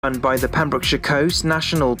Run by the Pembrokeshire Coast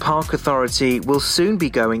National Park Authority will soon be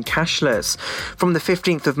going cashless. From the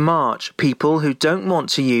 15th of March, people who don't want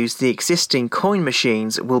to use the existing coin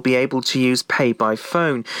machines will be able to use Pay by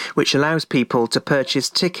Phone, which allows people to purchase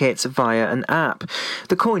tickets via an app.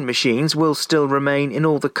 The coin machines will still remain in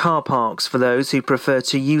all the car parks for those who prefer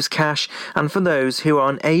to use cash and for those who are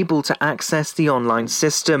unable to access the online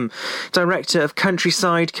system. Director of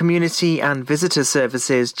Countryside, Community and Visitor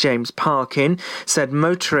Services, James Parkin, said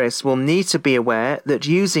motorists will need to be aware that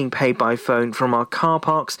using Pay by Phone from our car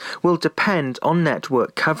parks will depend on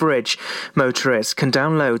network coverage. Motorists can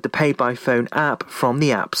download the Pay by Phone app from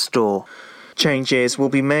the App Store. Changes will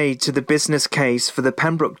be made to the business case for the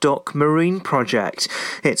Pembroke Dock Marine project.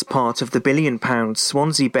 It's part of the £1 billion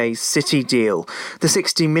Swansea-based City deal. The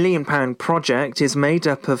 £60 million project is made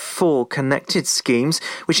up of 4 connected schemes,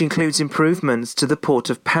 which includes improvements to the Port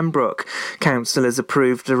of Pembroke. Council has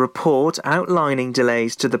approved a report outlining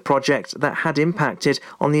delays to the project that had impacted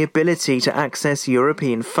on the ability to access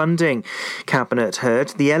European funding. Cabinet heard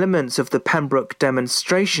the elements of the Pembroke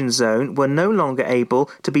demonstration zone were no longer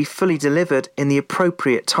able to be fully delivered in the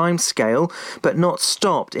appropriate timescale, but not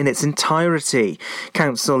stopped in its entirety.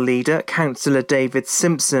 Council leader, Councillor David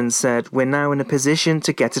Simpson, said, "We're now in a position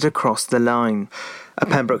to get it across the line." A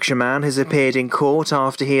Pembrokeshire man has appeared in court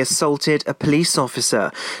after he assaulted a police officer.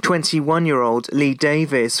 21-year-old Lee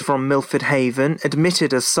Davis from Milford Haven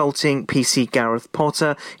admitted assaulting PC Gareth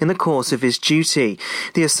Potter in the course of his duty.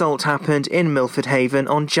 The assault happened in Milford Haven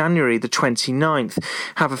on January the 29th.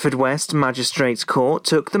 Haverfordwest Magistrates Court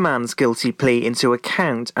took the man's guilty plea into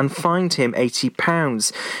account and fined him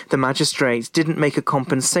 £80. The magistrates didn't make a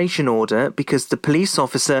compensation order because the police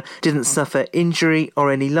officer didn't suffer injury or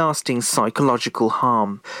any lasting psychological harm.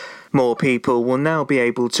 More people will now be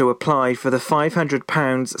able to apply for the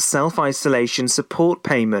 £500 self-isolation support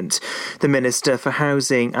payment. The Minister for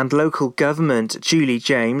Housing and Local Government, Julie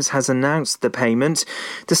James, has announced the payment.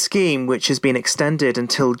 The scheme, which has been extended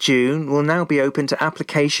until June, will now be open to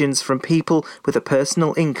applications from people with a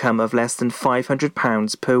personal income of less than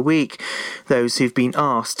 £500 per week. Those who've been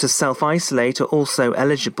asked to self-isolate are also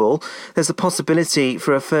eligible. There's a possibility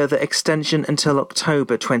for a further extension until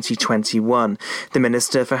October 2021. The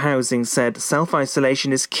Minister for Housing said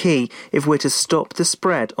self-isolation is key if we're to stop the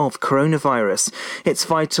spread of coronavirus. It's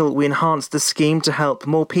vital we enhance the scheme to help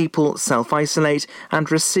more people self-isolate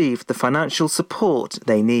and receive the financial support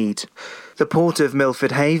they need. The Port of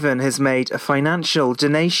Milford Haven has made a financial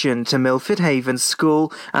donation to Milford Haven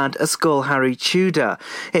School and Ysgol Harry Tudor.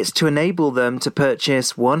 It's to enable them to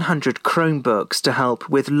purchase 100 Chromebooks to help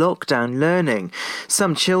with lockdown learning.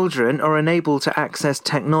 Some children are unable to access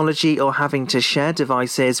technology or having to share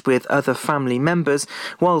devices with other family members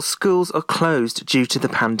while schools are closed due to the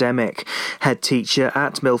pandemic. Head teacher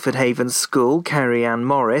at Milford Haven School, Kerry Ann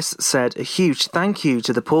Morris, said a huge thank you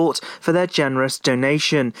to the Port for their generous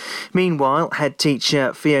donation. Meanwhile, head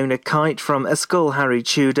teacher Fiona Kite from Ysgol Harry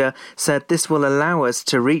Tudor said this will allow us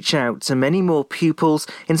to reach out to many more pupils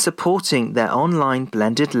in supporting their online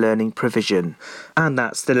blended learning provision. And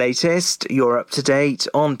that's the latest. You're up to date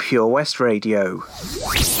on Pure West Radio.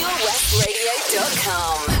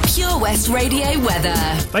 PureWestRadio.com. Pure West Radio weather.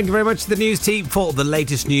 Thank you very much to the news team for the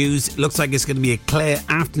latest news. It looks like it's going to be a clear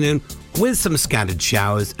afternoon with some scattered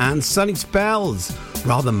showers and sunny spells.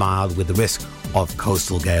 Rather mild with the risk of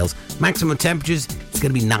coastal gales. Maximum temperatures, it's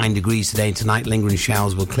going to be 9 degrees today and tonight. Lingering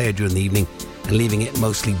showers will clear during the evening and leaving it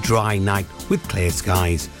mostly dry night with clear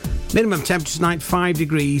skies. Minimum temperature tonight 5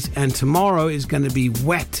 degrees and tomorrow is going to be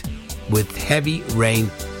wet with heavy rain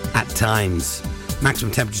at times.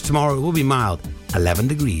 Maximum temperature tomorrow will be mild, 11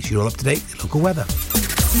 degrees. You're all up to date with local weather.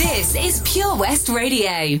 This is Pure West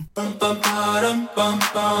Radio.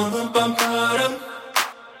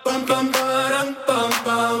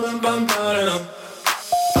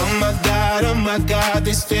 Oh my God,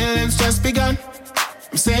 these feelings just begun.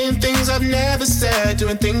 I'm saying things I've never said,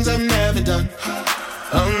 doing things I've never done.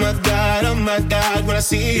 Oh my God, when I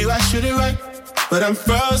see you I should it right. But I'm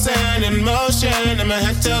frozen in motion and my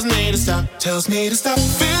head tells me to stop. Feelings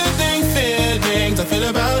I feel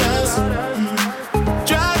about us.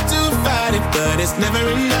 Try to fight it, but it's never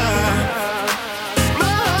enough.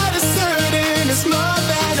 It's more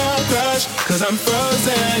than a crush, 'cause I'm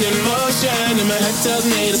frozen in motion and my head tells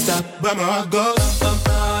me to stop, but my heart goes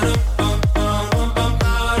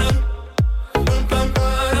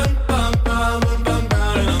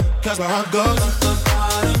 'cause my heart goes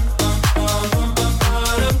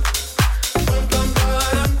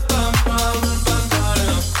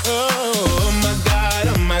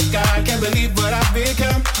oh my God, can't believe what I've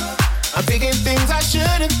become. I'm thinking things I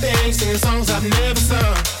shouldn't think, singing songs I've never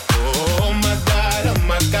sung. Oh my God,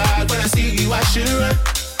 should run,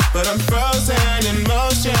 but I'm frozen in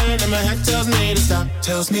motion, and my head tells me to stop.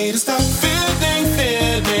 Tells me to stop.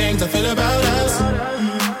 Feelings I feel about us.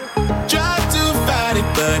 Try to fight it,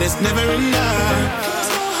 but it's never enough.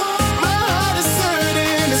 My heart is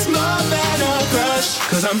hurting, it's more than a crush.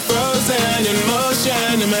 Cause I'm frozen in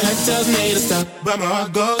motion, and my head tells me to stop, but my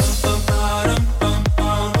heart goes.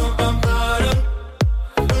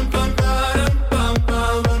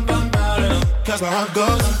 Cause my heart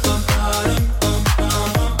goes.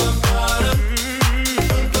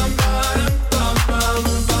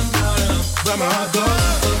 But my heart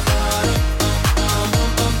goes.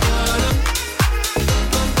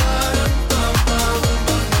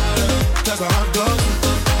 Cause my heart goes.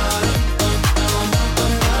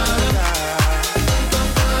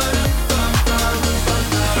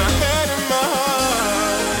 My head and my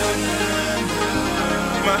heart.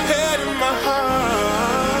 My head and my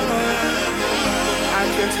heart. I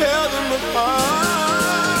can tell them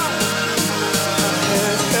apart.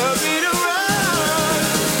 Help me to run,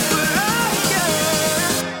 but I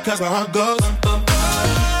can't. Cause my heart goes.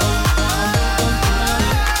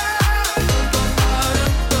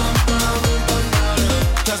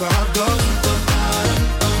 Cause my heart goes.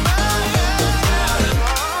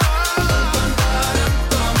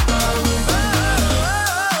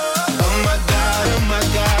 Oh my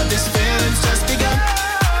God, this feeling's just begun.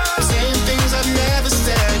 Saying things I've never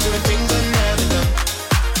said, doing things I've never done.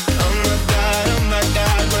 Oh my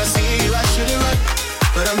God, when I see you I should have run,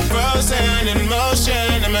 but I'm frozen in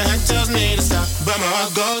motion, and my head tells me to stop, but my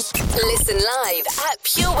heart goes. Listen live at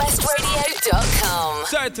purewestradio.com.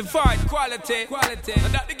 Certified quality.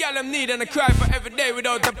 And that the girl them need and I cry for every day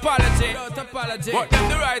without apology. But them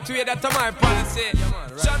the right way, that's my policy.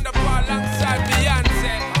 Shonda Paul alongside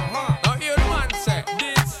Beyonce. Now hear the man say,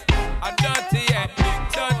 this a dirty yeah,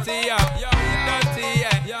 dirty yeah, dirty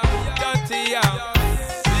yeah, dirty yeah.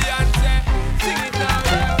 Beyonce, sing it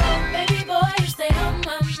now. Baby boy, you stay on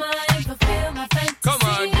my mind, fulfill my fantasy. Come on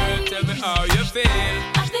girl, tell me how you feel.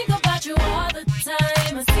 I think about you all the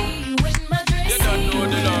time, I see you in my dreams. You don't know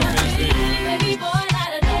the love is real. Baby boy,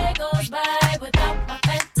 not a day goes by without my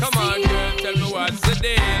fantasy. Come on girl, tell me what's the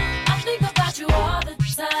deal. I think about you all the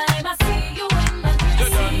time, I see you in my dreams. You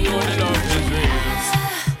don't know the love is real.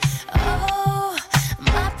 Oh,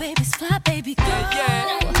 my baby's fly, baby girl.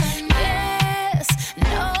 Yeah. Yes,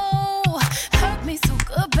 no, hurt me so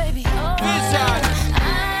good, baby. Oh, Vision.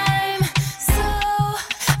 I'm so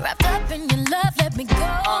wrapped up in your love, let me go.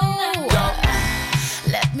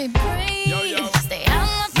 Let me breathe. Yo. Stay out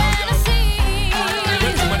my fantasy.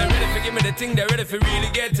 When they're ready for give me the thing, they're ready for really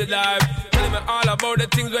get to life. Telling me all about the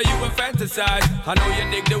things where you were fantasize. I know you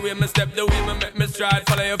dig the way me step, the way me make me stride.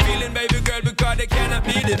 Follow your feeling, baby girl, because they cannot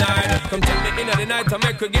be denied. Come check me in at the night, I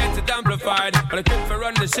make her get it amplified. But I quit for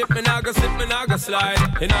run the ship, me now go slip, me now go slide.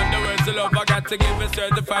 In other words, the love I got to give it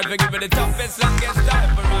certified. For giving the toughest, longest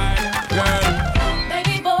time for ride. Girl,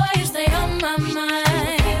 Baby boy, you stay on my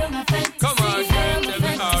mind. Feel my fantasy. come on, girl, tell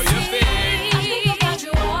me how you feel. I think about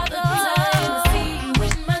you all the time. I see you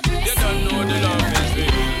in my dreams. You don't know the love is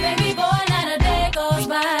real. Baby boy, not a day goes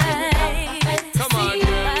by. Come on,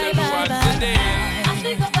 girl, tell me what's the deal. I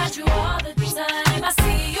think about you all the time. I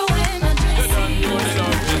see you in my You dreams. don't know the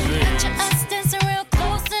love is real. Just dancing real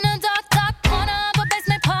close in a dark corner of a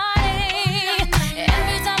basement party.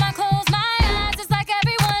 Every time I close my eyes, it's like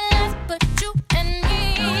everyone left but you and me.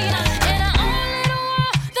 In our own little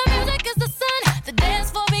world, the music is the sun. The dance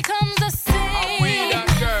floor becomes the sea. We that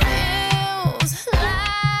girl. Feels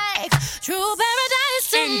like true paradise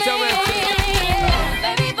to me. Intimate.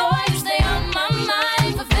 Baby boy, you stay on my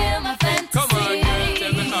mind, fulfill my fantasy. Come on, girl,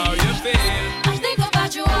 tell me how you feel. I think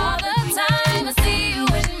about you all the time. I see you in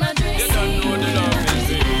my dreams. You don't know the love is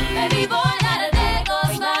real. Baby boy, not a day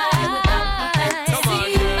goes by without my fantasy. Come on,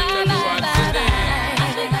 girl, tell me what's the deal. I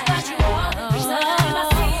think about you all the time. I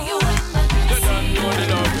see you in my You dreams. don't know the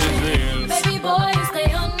love is real. Baby boy, you stay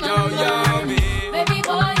on my Yo, mind. me. Baby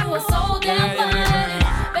boy, you are so damn fine.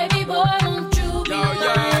 Baby boy, won't you be Yo,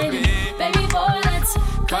 mine? me. Baby boy, let's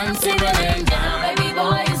consider it now. Baby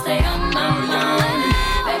boy, you stay on my mind.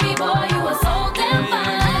 Baby boy, you are so damn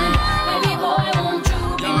fine. Baby boy, won't you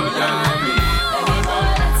be mine? Baby boy,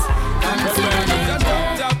 let's consider it It's a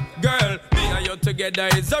top girl. Me and you together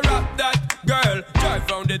is a rap that girl. Drive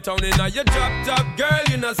round the town in a your drop top girl.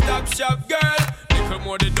 You no stop shop girl. Little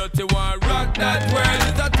more the dirty one rock that world.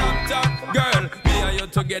 It's a top girl. Me and you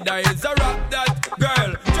together is a rap that girl.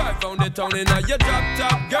 Drive round the town in a your drop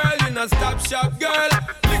top girl. You no stop shop girl.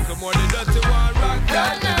 Little more the dirty one rock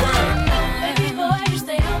that world. Baby boy, you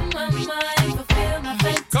stay on my mind, fulfill my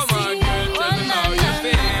fantasy. Come on, girl, tell me how you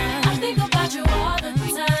feel. I think about you all the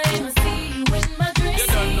time. I see you in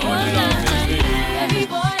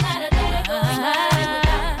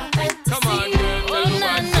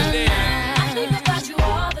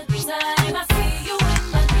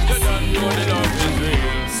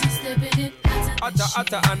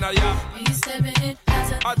Atta Anaya. You stepping it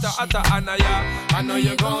as a Atta Anaya. I know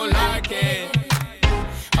you gon' like it.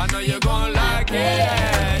 I know you gon' like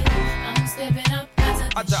it. I'm stepping up as a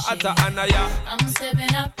Atta Anaya. I'm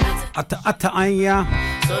stepping up as a Atta Aya.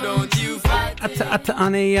 So don't you fight. Atta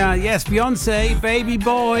Aya. Yes, Beyonce, Baby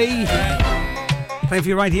Boy. Playing for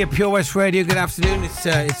you right here, Pure West Radio. Good afternoon. It's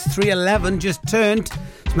 3:11, just turned.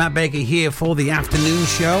 It's Matt Baker here for the afternoon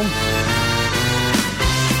show.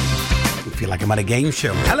 I feel like I'm at a game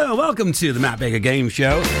show. Hello, welcome to the Matt Baker Game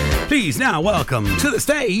Show. Please now welcome to the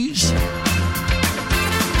stage.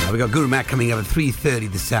 We got Guru Matt coming up at 3:30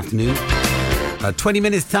 this afternoon. 20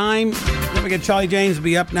 minutes time. Then we get Charlie James will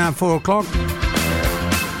be up now at 4 o'clock.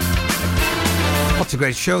 Lots of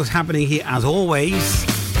great shows happening here as always.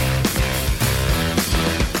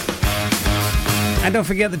 And don't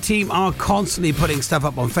forget, the team are constantly putting stuff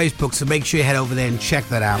up on Facebook, so make sure you head over there and check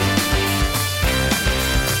that out.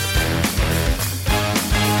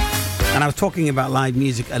 And I was talking about live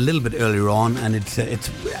music a little bit earlier on, and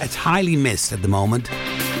it's highly missed at the moment.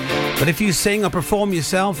 But if you sing or perform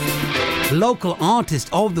yourself, local artist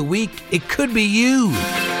of the week, it could be you.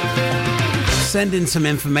 Send in some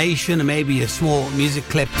information and maybe a small music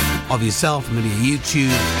clip of yourself, maybe a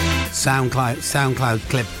YouTube, SoundCloud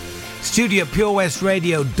clip. Studio at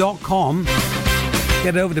purewestradio.com.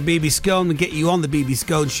 Get over to BB Scone and get you on the BB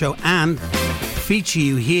Scone show and feature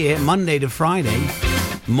you here Monday to Friday,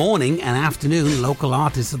 morning and afternoon, local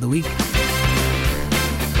artists of the week.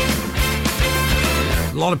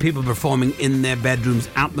 A lot of people performing in their bedrooms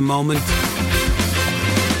at the moment.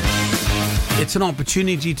 It's an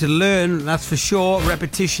opportunity to learn, that's for sure.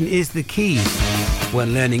 Repetition is the key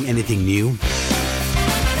when learning anything new.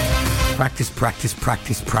 Practice, practice,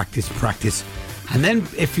 practice, practice, practice. And then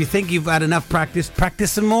if you think you've had enough practice,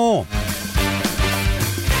 practice some more.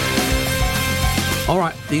 All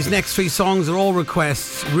right, these next 3 songs are all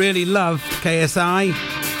requests. Really love KSI.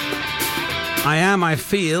 I Am, I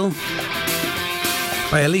Feel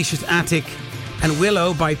by Alicia's Attic, and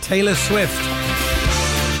Willow by Taylor Swift.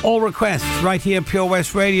 All requests right here, Pure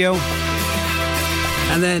West Radio.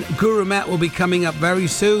 And then Guru Matt will be coming up very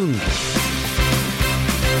soon.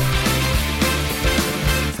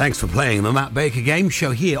 Thanks for playing the Matt Baker Game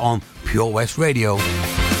Show here on Pure West Radio.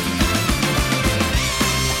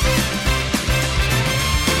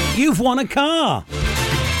 You've won a car.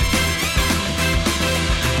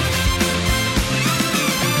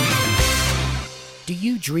 Do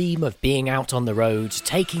you dream of being out on the road,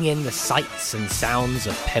 taking in the sights and sounds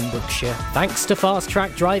of Pembrokeshire? Thanks to Fast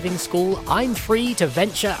Track Driving School, I'm free to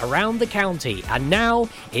venture around the county, and now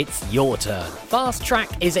it's your turn. Fast Track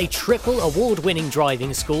is a triple award-winning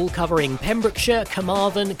driving school covering Pembrokeshire,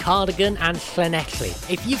 Carmarthen, Cardigan and Llanelli.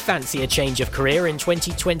 If you fancy a change of career in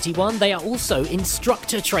 2021, they are also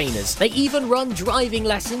instructor trainers. They even run driving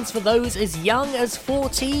lessons for those as young as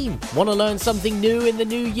 14. Want to learn something new in the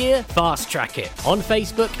new year? Fast Track it. On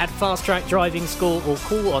Facebook at Fast Track Driving School or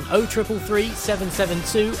call on 0333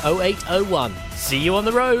 772 0801. See you on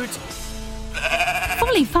the road.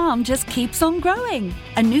 Folly Farm just keeps on growing.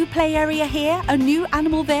 A new play area here, a new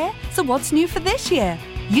animal there. So what's new for this year?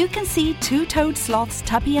 You can see 2-toed sloths,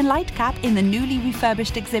 Tuppy and Lightcap in the newly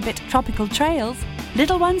refurbished exhibit Tropical Trails.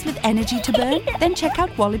 Little ones with energy to burn? Then check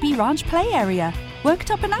out Wallaby Ranch play area.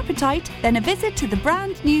 Worked up an appetite? Then a visit to the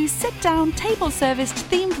brand new sit-down, table-serviced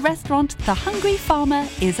themed restaurant The Hungry Farmer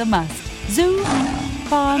is a must. Zoo,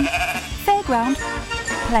 farm, fairground,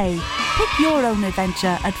 play. Pick your own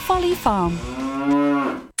adventure at Folly Farm.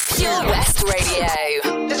 Pure West Radio.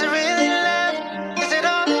 Is it really love? Is it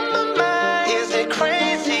all in my mind? Is it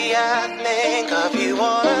crazy? I think of you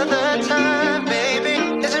all of the time, baby.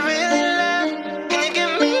 Is it really love? Can you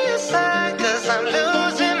give me a sign? 'Cause I'm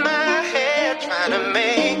losing my head trying to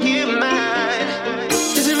make you mine.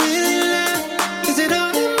 Is it really love? Is it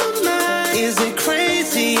all in my mind? Is it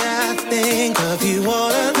crazy? I think of you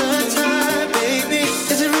all of the time, baby.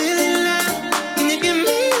 Is it really love? Can you give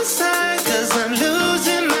me a sign? 'Cause I'm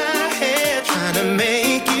losing my head trying to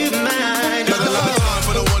make you mine. Time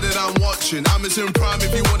for the one that I'm watching. I'm in prime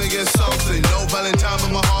if you wanna get something. No Valentine,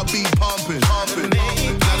 but my heartbeat pumping. Now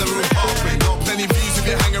the room pumping. Plenty views if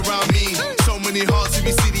you hang around me. So many hearts if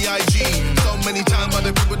you see the IG. So many times by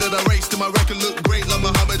the people that I raced to my record look great like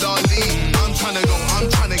Muhammad Ali. I'm trying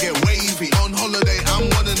to get wavy. On holiday, I'm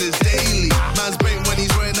wanting this daily. Man's great when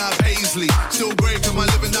he's wearing that paisley. Still great cause my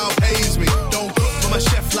living now pays me. Don't cook for my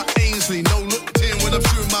chef like Ainsley. No looked in when I'm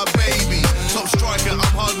shooting my baby. Top striker,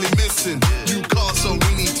 I'm hardly missing. New car, so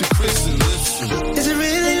we need to christen. Listen. Is it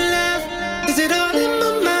really love? Is it all in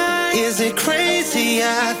my mind? Is it crazy?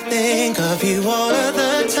 I think of you all of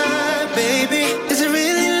the time, baby. Is it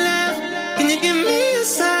really love? Can you give me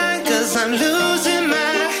I'm losing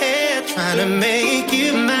my head trying to make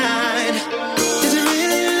you mine. Is it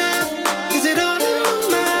really love? Is it all in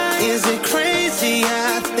my mind? Is it crazy?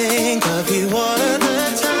 I think of you all of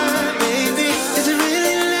the time, baby. Is it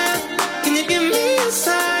really love? Can you give me a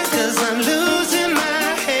sign? 'Cause I'm losing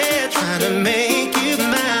my head trying to make you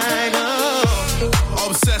mine. Oh,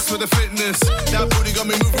 obsessed with the fitness. That booty got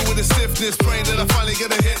me moving with the stiffness. Praying that I finally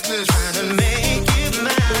get a hit list. Trying to make you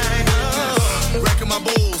mine. Oh, wrecking my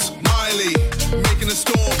balls, Miley, making a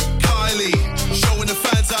storm, Kylie, showing the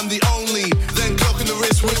fans I'm the only, then clocking the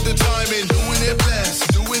wrist with the timing, doing it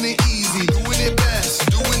best, doing it easy, doing it best,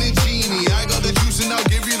 doing it genie, I got the juice and I'll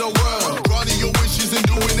give you the world, granting your wishes and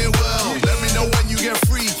doing it well, let me know when you get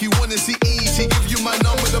free, you wanna see easy, give you my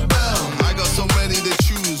number, the bell, I got so many to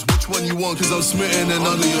choose, which one you want, 'cause I'm smitten and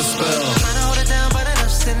under your spell. trying to hold it down, but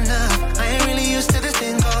enough's enough. I ain't really used to this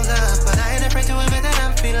thing called love, but I ain't afraid to admit that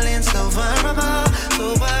I'm feeling so vulnerable. So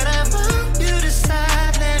whatever you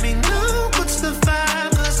decide, let me know what's the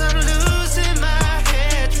vibe, 'cause I'm losing my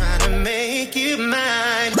head trying to make you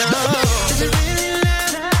mine. Oh, is it really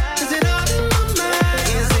love? Is it all in my mind?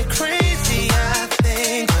 Is it crazy? I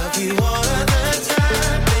think of you all of the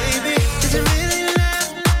time, baby. Is it really love?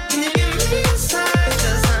 Can you give me a sign?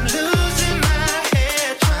 'Cause I'm losing my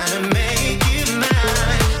head trying to make you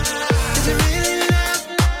mine. Is it really love?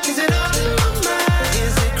 Is it all in my mind?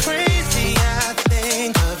 Is it crazy? I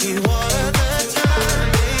think of you all of the time,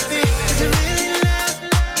 baby. Is it really love?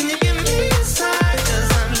 Can you give me a sign? 'Cause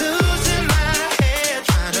I'm losing my head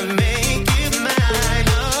trying to make you mine.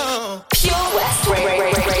 Oh. Pure West Radio.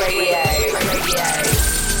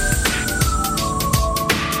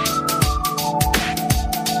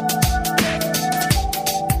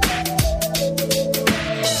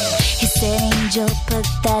 He said, Angel, put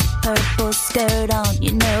that purple skirt on.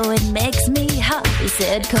 You know it makes me hot. He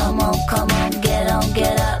said, come on, get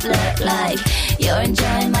up, look like you're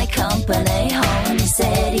enjoying my company. Home, he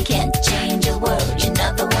said, he can't change a word. You're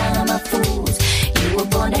not the one of my fools. You were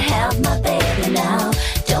born to have my baby now.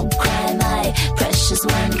 Don't cry, my precious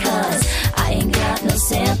one, 'cause I ain't got no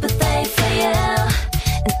sympathy for you.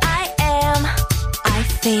 And I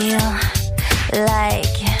feel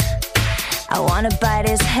like I wanna bite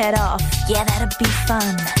his head off, yeah, that'd be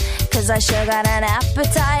fun, 'cause I sure got an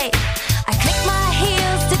appetite. I clicked my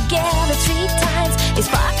heels together 3 times. He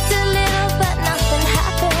sparked a little, but nothing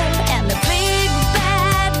happened. And the big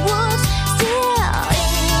bad wolf's still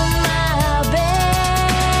in my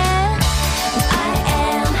bed.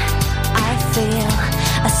 I feel,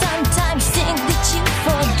 I sometimes think that you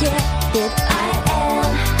forget that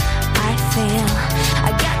I feel,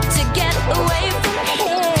 I got to get away from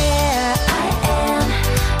here.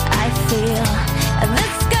 I feel,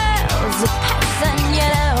 this girl's a person, you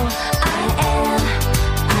know.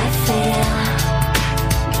 I feel.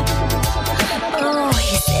 Oh,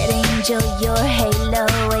 he said, Angel, your halo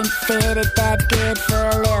ain't fitted that good for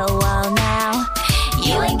a little while now.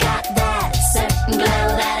 You ain't got that certain glow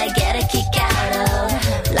that I get a kick out of.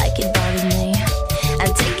 Like it bothers me.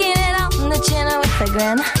 I'm taking it on the chin with a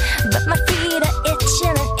grin, but my feet are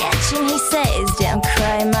itching and itching. He says, don't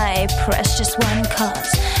cry, my precious one,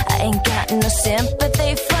 'cause I ain't got no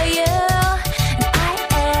sympathy for you.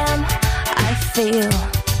 And I feel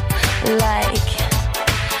like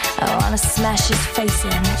I wanna smash his face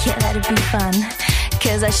in. Yeah, that'd be fun,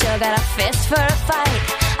 'cause I sure got a fist for a fight.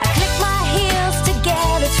 I clicked my heels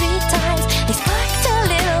together 3 times. He sparked a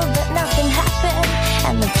little, but nothing happened.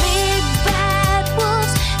 And the big bad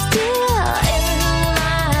wolf's still in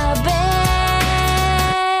my bed.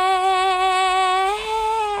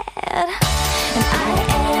 And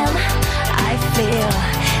I feel,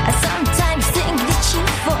 I sometimes think that you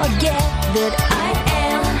forget that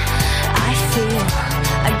I feel,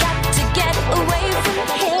 I got to get away from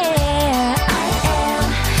here.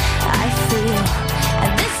 I feel,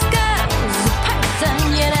 and this girl's a person,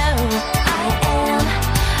 you know.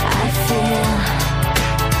 I feel.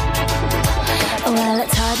 Well,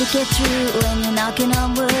 it's hard to get through when you're knocking on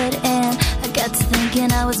wood, and I got to thinking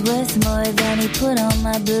I was worth more than he put on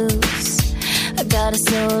my boots. I got a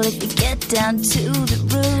soul if you get down to the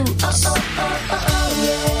roots.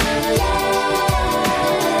 Yeah.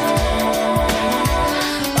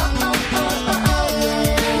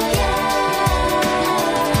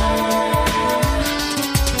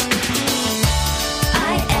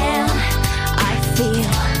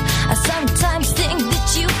 I sometimes think that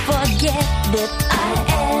you forget that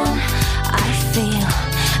I feel,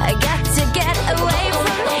 I got to get away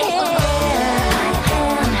from here.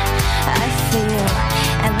 I feel,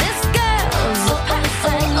 and this girl's a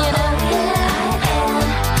person, you know.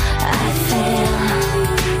 I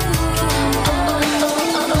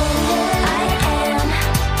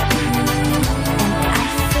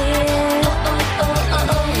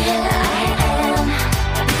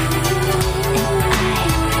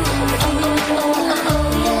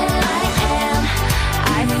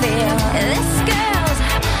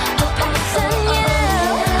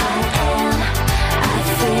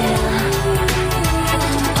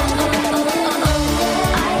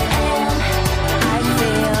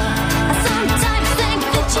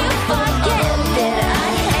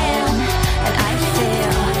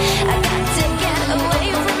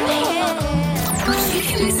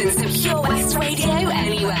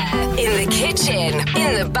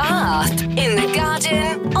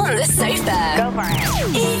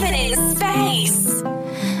live in his face.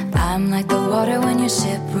 I'm like the water when your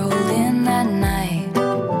ship rolled in that night.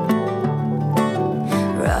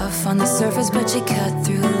 Rough on the surface, but you cut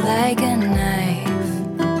through like a knife.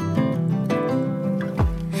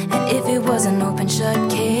 And if it was an open shut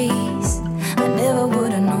case, I never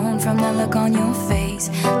would have known from the look on your face.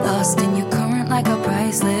 Lost in your current like a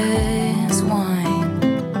priceless wine.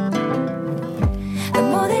 The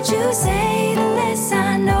more that you say, the less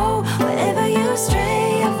I know. Wherever you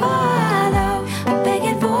stray, I follow. I'm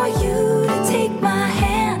begging for you to take my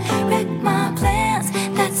hand, wreck my plans,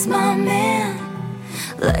 that's my man.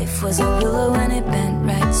 Life was a willow and it bent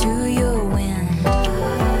right to your wind.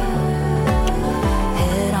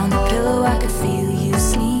 Head on the pillow, I could feel you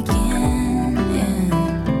sneaking in.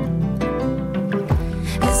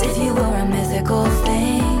 As if you were a mythical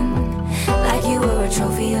thing, like you were a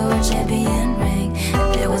trophy or a champion ring.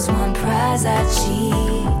 If there was one prize I'd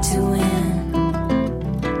cheat to win.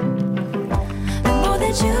 The more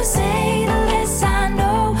that you say, the less I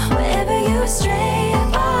know. Wherever you stray, I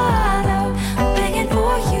follow. I'm begging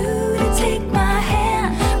for you to take my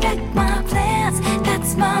hand, wreck my plans,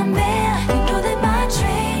 that's my man. You know that my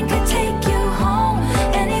train could take you home.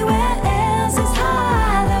 Anywhere else is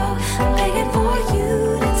hollow. I'm begging for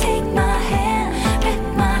you to take my hand, wreck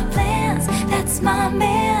my plans, that's my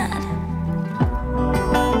man.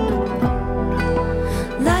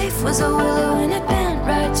 Life was a willow and it bent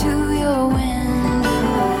right to your window.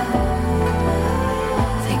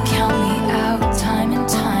 They count me out time and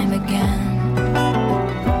time again.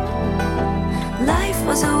 Life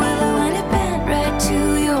was a willow and it bent right to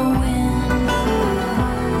your window.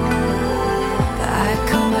 But I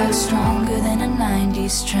come back stronger than a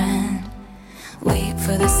 90s trend. Wait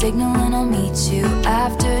for the signal and I'll meet you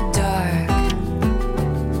after dark.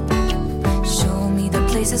 Show me the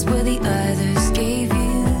places where the others gave you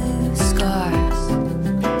scars.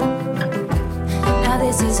 Now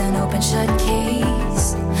this is an open shut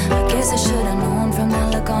case. I guess I should have known from the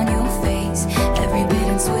look on your face. Every bait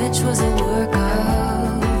and switch was a work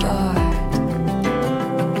of art.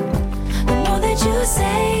 The more that you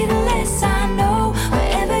say, the less I know.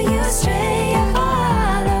 Wherever you stray, I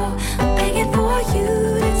follow. I'm begging for you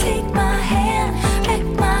to take my hand, wreck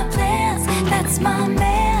my plans, that's my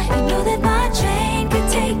man. You know that my train could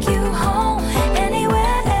take you home.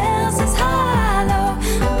 Anywhere else is hollow.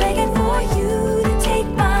 I'm begging for you to take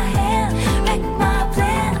my hand, wreck my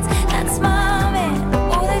plans, that's my man. The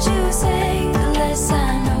more that you say, the less I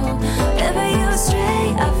know. Wherever you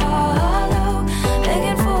stray, I follow.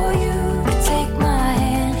 Begging for you to take my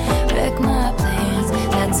hand, wreck my plans,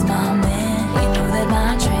 that's my man. You know that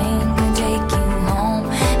my train can take you home.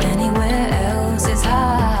 Anywhere else is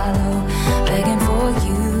hollow. Begging for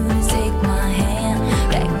you to take my hand,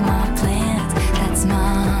 wreck my plans, that's my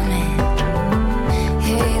man.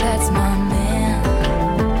 Hey, that's my man.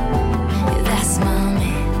 Yeah, that's my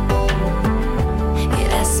man. Yeah,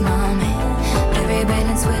 that's my man. Every bait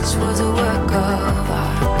and switch was a work of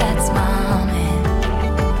art. That's my man.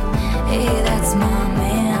 Hey, that's my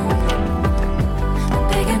man. I'm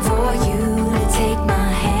begging for you to take my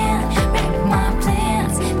hand, wreck my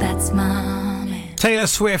plans, that's my man. Taylor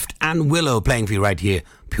Swift and Willow playing for you right here,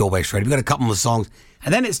 Pure West Radio. We've got a couple more songs.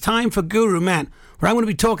 And then it's time for Guru Man, where I'm going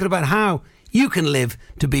to be talking about how you can live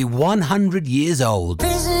to be 100 years old.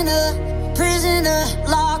 Prisoner, prisoner,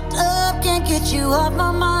 locked up, can't get you off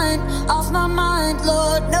my mind,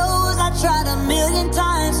 Lord knows I tried a million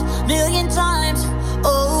times,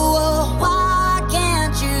 oh, why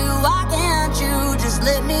can't you just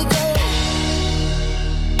let me go?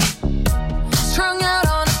 Strung out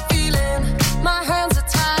on a feeling, my hands are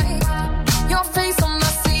tied, your face on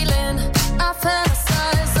my ceiling, I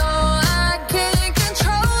fantasize, oh, I can't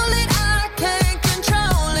control it,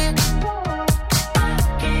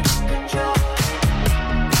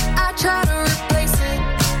 I try to replace it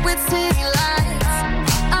with city lights,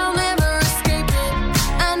 I'll never escape it,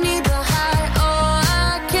 I need the high, oh,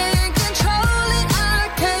 I can't control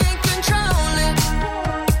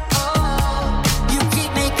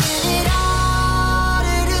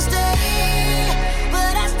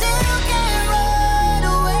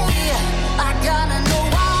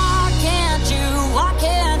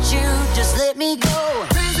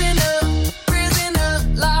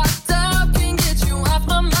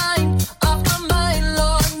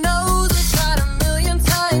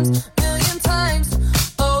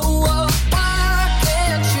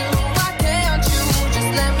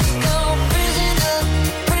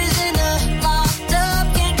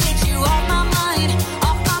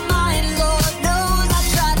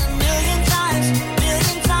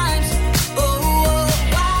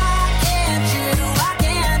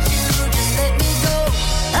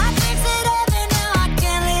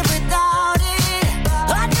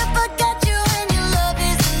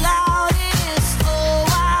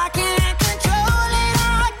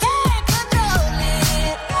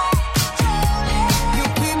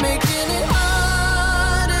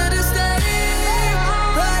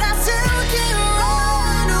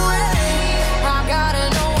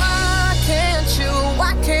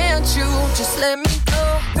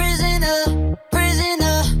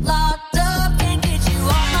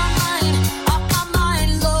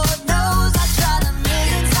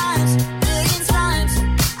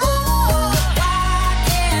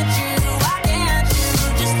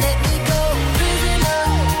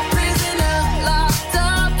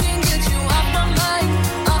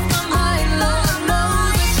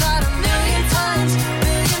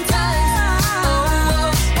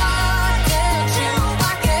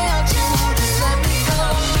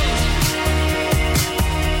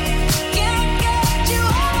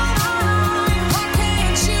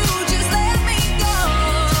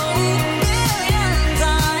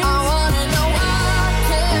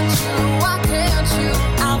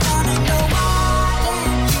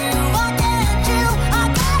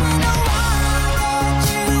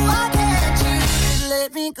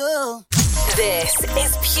twinkle. This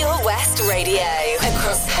is Pure West Radio.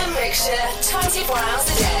 Across Pembrokeshire, 24 hours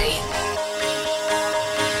a day.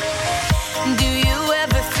 Do you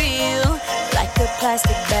ever feel like a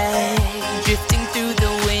plastic bag drifting through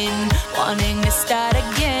the wind, wanting to start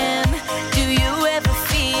again? Do you ever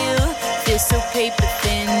feel so paper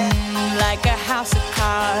thin, like a house of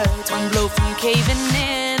cards, one blow from caving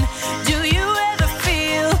in? Do you ever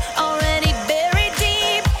feel already buried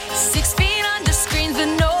deep, 6 feet under screens, but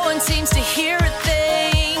no one seems to hear a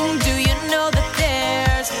thing? Do you know that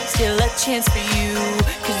there's still a chance for you,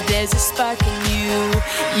 'cause there's a spark in you?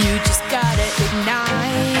 You just gotta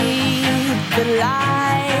ignite the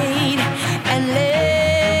light and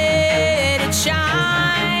let it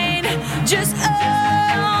shine. Just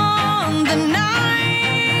on the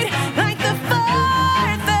night, like the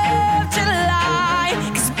 4th of July.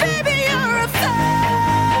 'Cause baby, you're a firework.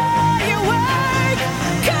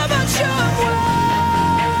 Come on, show 'em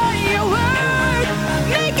what you work.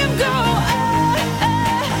 Make 'em go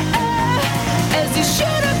as you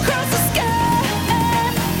shoot across the sky.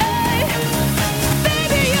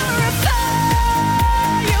 Baby, you're a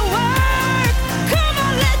firework. Come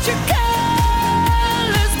on, let your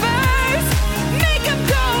colors burst. Make 'em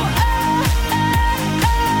go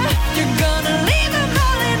you're gonna leave 'em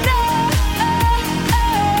all in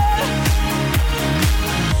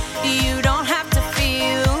You don't have to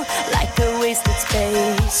feel like a wasted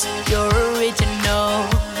space. You're original,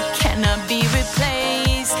 cannot be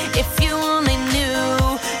replaced. If you only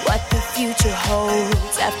knew what the future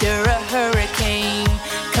holds. After a hurricane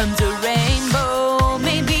comes a rainbow.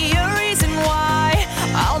 Maybe a reason why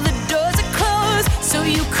all the doors are closed, so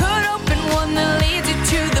you could open one that leads you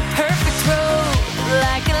to the perfect road.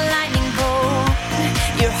 Like a lightning bolt,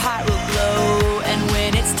 your heart will glow, and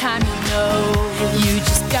when it's time, you know you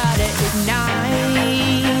just gotta ignite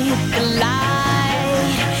the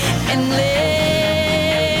light and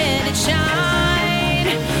let it shine.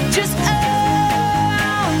 Just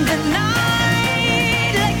on the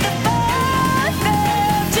night, like the 4th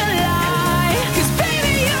of July. 'Cause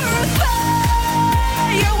baby, you're a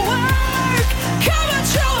firework. Come on,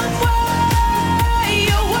 show 'em what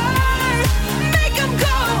you work. Make 'em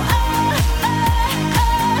go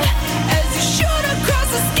as you shoot across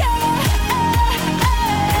the sky.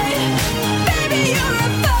 Baby, you're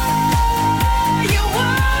a firework.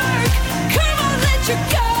 Come on, let your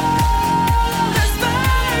colors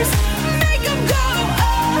burst. Make 'em go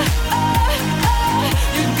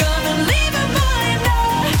you're gonna leave 'em all in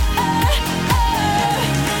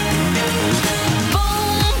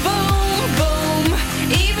Boom, boom, boom.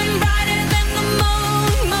 Even brighter than the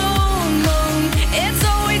moon, moon, moon. It's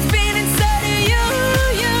always been inside of you,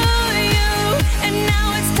 you, you. And now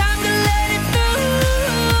it's time to let it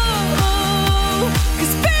through.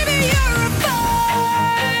 'Cause baby, you're a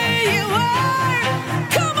firework.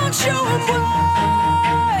 Come on, show 'em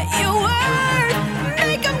what you worth.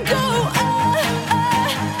 Make 'em go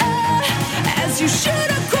as you shoot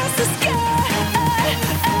across the sky.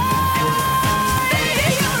 Baby,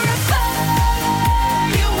 you're a firework.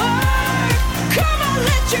 Come on,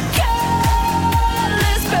 let your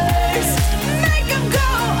colors burst. Make 'em go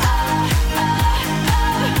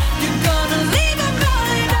you're gonna leave 'em all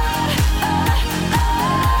in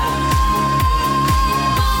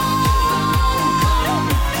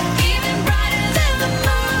even brighter than the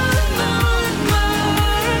moon, moon,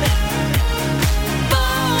 moon.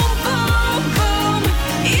 Boom, boom, boom.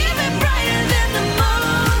 Even brighter than the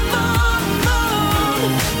moon, moon,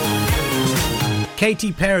 moon.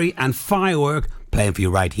 Katy Perry and Firework playing for you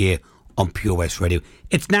right here on Pure West Radio.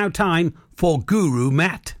 It's now time for Guru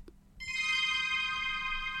Matt.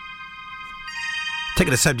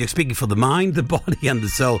 Taking a subject, speaking for the mind, the body and the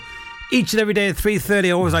soul. Each and every day at 3:30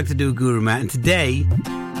 I always like to do Guru Matt, and today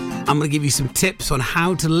I'm going to give you some tips on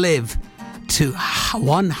how to live to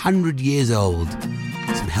 100 years old.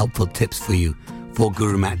 Some helpful tips for you for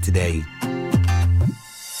Guru Matt today.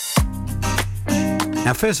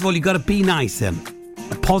 Now, first of all, you've got to be nice. A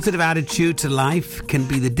positive attitude to life can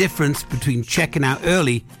be the difference between checking out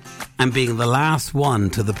early and being the last one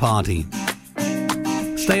to the party.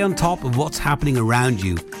 Stay on top of what's happening around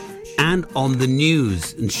you and on the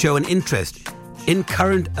news, and show an interest in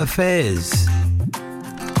current affairs.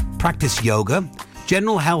 Practice yoga.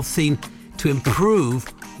 General health seen to improve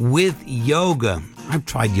with yoga. I've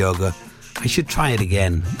tried yoga. I should try it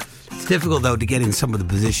again. It's difficult, though, to get in some of the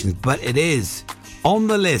positions, but it is on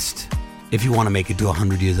the list if you want to make it to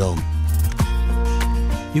 100 years old.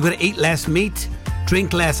 You've got to eat less meat,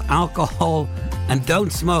 drink less alcohol, and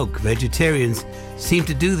don't smoke. Vegetarians seem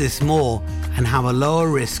to do this more and have a lower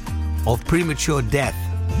risk of premature death.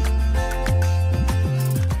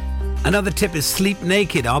 Another tip is sleep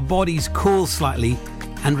naked. Our bodies cool slightly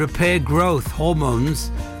and repair growth.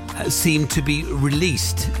 Hormones seem to be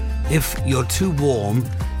released. If you're too warm,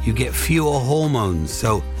 you get fewer hormones.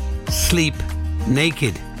 So sleep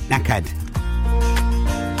naked, naked.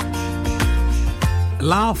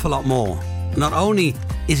 Laugh a lot more. Not only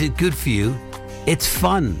is it good for you, it's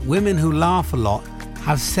fun. Women who laugh a lot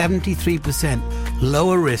have 73%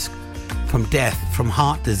 lower risk from death from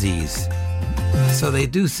heart disease. So they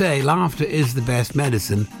do say laughter is the best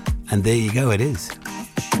medicine, and there you go, it is.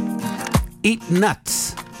 Eat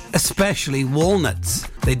nuts, especially walnuts.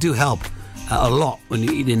 They do help a lot when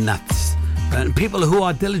you're eating nuts. And people who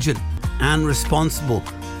are diligent and responsible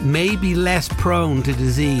may be less prone to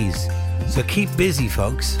disease. So keep busy,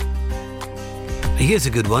 folks. Here's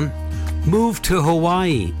a good one. Move to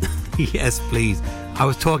Hawaii. Yes, please. I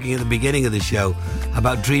was talking at the beginning of the show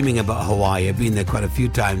about dreaming about Hawaii. I've been there quite a few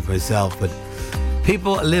times myself, but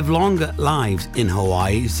people live longer lives in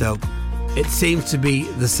Hawaii, so it seems to be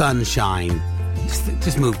the sunshine.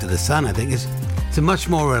 Just move to the sun, I think. It's a much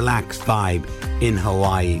more relaxed vibe in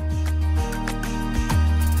Hawaii.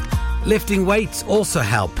 Lifting weights also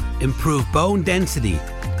help improve bone density,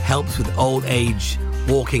 helps with old age,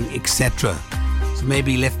 walking, etc. So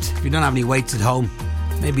maybe lift, if you don't have any weights at home,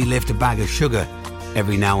 maybe lift a bag of sugar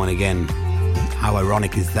every now and again. How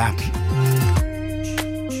ironic is that?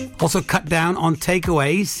 Also cut down on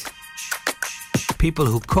takeaways. People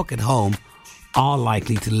who cook at home are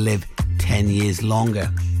likely to live 10 years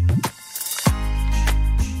longer.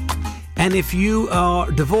 And if you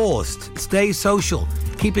are divorced, stay social.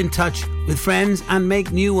 Keep in touch with friends and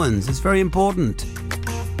make new ones. It's very important.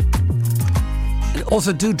 And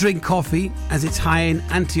also do drink coffee as it's high in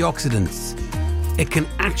antioxidants. It can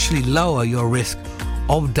actually lower your risk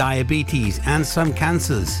of diabetes and some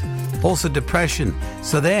cancers. Also depression.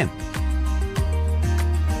 So there.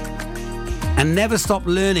 And never stop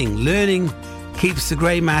learning. Learning keeps the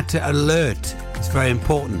grey matter alert. It's very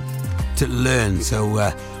important to learn.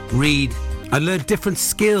 So read and learn different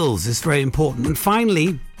skills. It's very important. And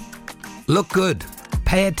finally, look good.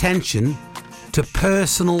 Pay attention to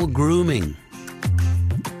personal grooming.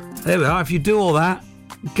 There we are. If you do all that,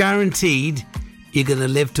 guaranteed you're going to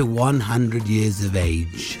live to 100 years of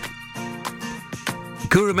age.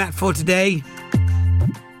 Guru Matt for today. A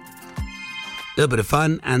little bit of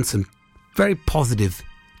fun and some very positive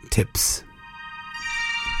tips.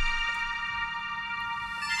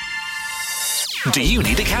 Do you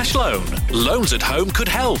need a cash loan? Loans at Home could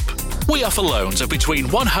help. We offer loans of between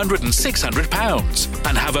 £100 and £600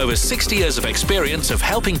 and have over 60 years of experience of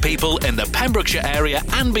helping people in the Pembrokeshire area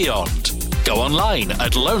and beyond. Go online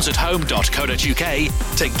at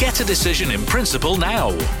loansathome.co.uk to get a decision in principle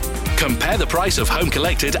now. Compare the price of home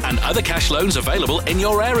collected and other cash loans available in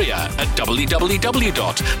your area at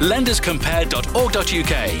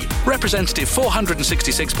www.lenderscompare.org.uk. Representative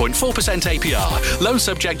 466.4% APR. Loan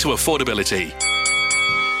subject to affordability.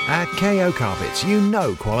 At KO Carpets, you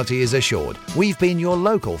know quality is assured. We've been your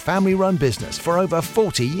local family-run business for over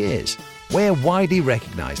 40 years. We're widely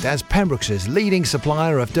recognised as Pembrokeshire's leading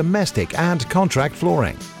supplier of domestic and contract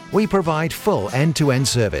flooring. We provide full end-to-end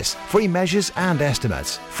service, free measures and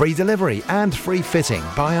estimates, free delivery and free fitting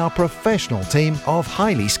by our professional team of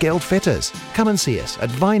highly skilled fitters. Come and see us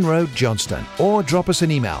at Vine Road, Johnston, or drop us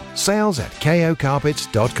an email,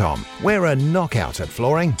 sales@kocarpets.com. We're a knockout at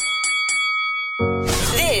flooring.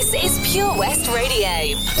 This is Pure West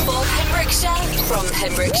Radio for Pembrokeshire from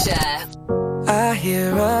Pembrokeshire. I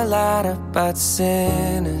hear a lot about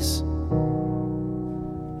sinners.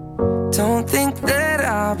 Don't think that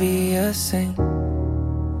I'll be a saint,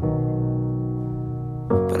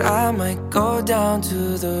 but I might go down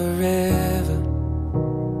to the river.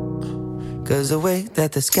 'Cause the way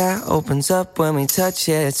that the sky opens up when we touch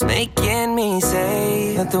it, it's making me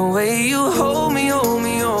say that the way you hold me, hold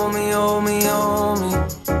me, hold me, hold me, hold me,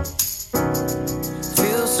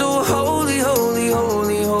 feels so holy, holy,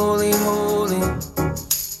 holy, holy, holy.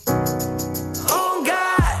 Oh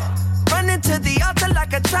God, running to the altar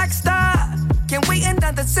like a track star. Can't wait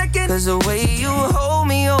another second. 'Cause the way you hold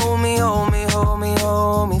me, hold me, hold me, hold me,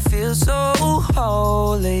 hold me, feels so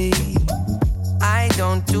holy. I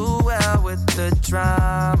don't do well with the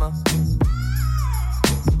drama,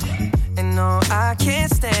 and no, I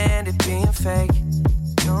can't stand it being fake.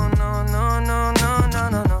 No, no, no, no, no, no,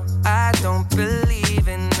 no, no. I don't believe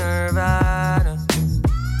in Nirvana,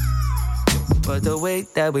 but the way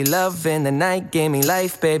that we love in the night gave me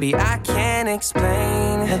life, baby. I can't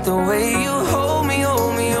explain that the way you hold me,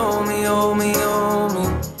 hold me, hold me, hold me, hold me,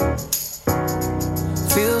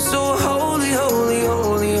 feels so holy, holy,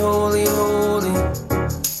 holy, holy, holy.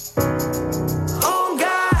 Oh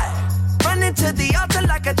God,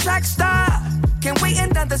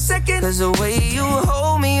 Cause the way you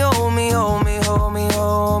hold me, hold me, hold me, hold me,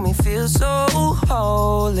 hold me, feel so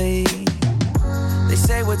holy. They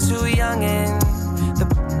say we're too young and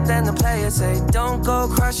then the players say don't go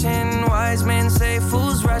crushing. Wise men say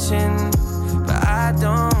fools rushing, but I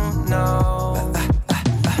don't know.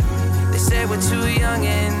 They say we're too young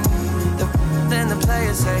and then the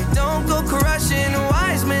players say don't go crushing.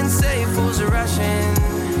 Wise men say fools are rushing,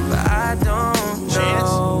 but I don't know.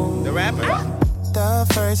 Chance, the rapper. The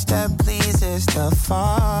first step pleases the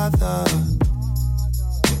Father.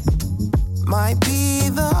 Might be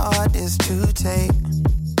the hardest to take,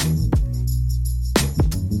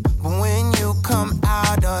 but when you come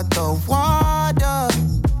out of the water,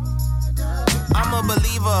 I'm a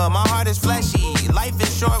believer, my heart is fleshy. Life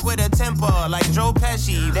is short with a temper, like Joe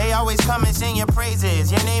Pesci. They always come and sing your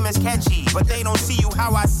praises, your name is catchy, but they don't see you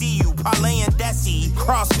how I see you. Parlay and Desi,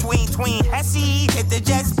 cross tween Hesse. Hit the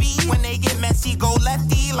jet speed, when they get messy, go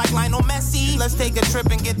lefty, like Lionel Messi. Let's take a trip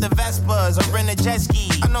and get the Vespas, or rent a jet ski.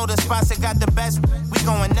 I know the spots that got the best, we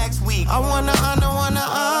going next week. I wanna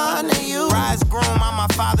honor you. Rise groom, I'm my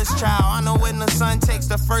father's child. I know when the son takes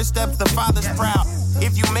the first step, the father's proud.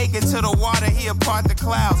 If you make it to the water, he'll part the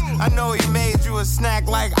clouds. I know he made you a snack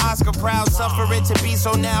like Oscar Proud. Suffer it to be,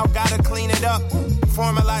 so now gotta clean it up.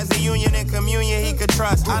 Formalize the union and communion he could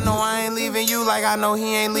trust. I know I ain't leaving you like I know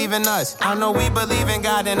he ain't leaving us. I know we believe in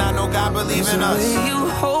God and I know God believe in us. The way you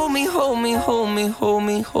hold me, hold me, hold me, hold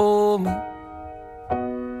me, hold me,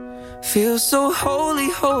 feel so holy,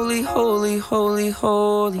 holy, holy, holy,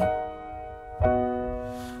 holy.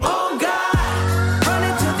 Oh God,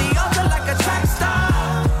 running to the altar like a track star.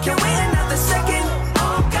 Can't wait another second.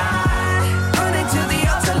 Oh God, running to the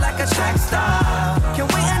altar like a track star.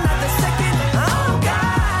 Can't wait another second. Oh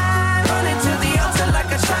God, running to the altar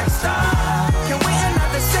like a track star. Can't wait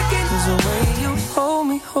another second. 'Cause the way you hold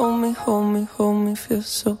me, hold me, hold me, hold me, feel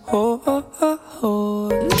so holy.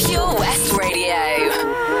 Pure West Radio.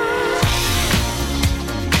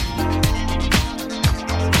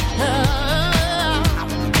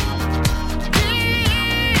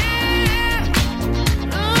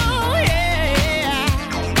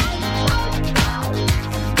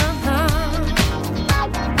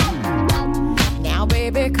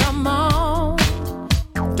 Come on,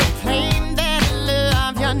 don't claim that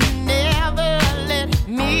love you never let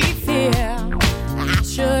me feel. I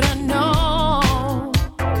should've known,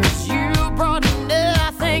 'cause you brought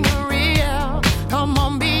nothing real. Come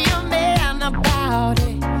on, be a man about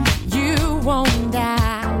it. You won't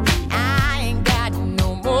die. I ain't got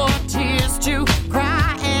no more tears to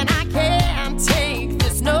cry, and I can't take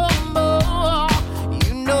this no more.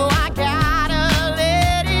 You know I gotta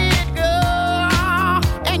let it go.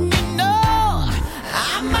 And you know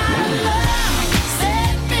I'm out of love.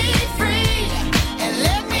 Set me free and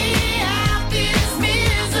let me out this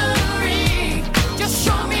misery. Just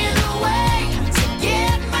show me the way to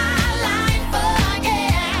get my life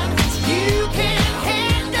again. You can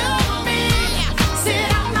handle me. Said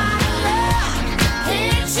I'm out of love.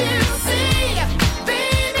 Can't you see,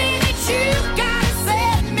 baby, that you gotta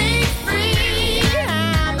set me free?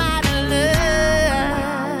 I'm out of love.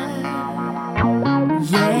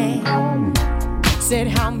 Yeah. Said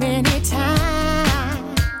how many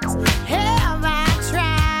times have I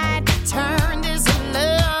tried to turn this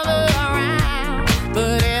love around?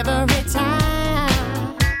 But every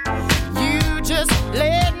time you just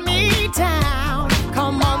let me down.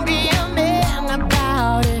 Come on, be a man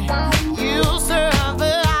about it. You'll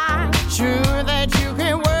survive. Sure that you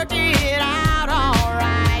can work it out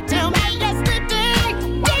alright. Tell me yesterday,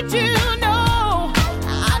 did you know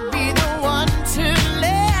I'd be the one to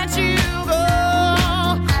let you go?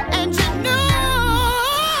 And you know,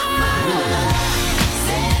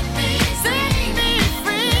 set me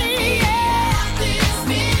free, yeah.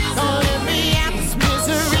 Don't let me out this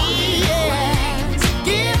misery, yeah. To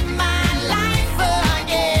give my life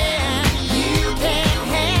again. You can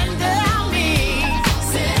handle me.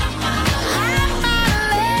 Said I'm out of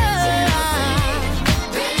love.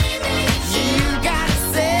 Baby, you gotta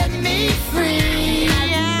set me free.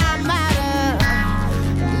 I'm out of.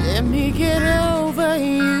 Let me get over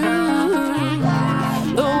you.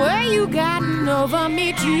 The way you gotten over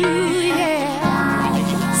me too, yeah.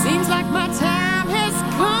 Seems like my time has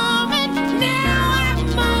come and now I'm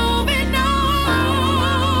moving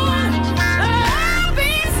on. I'll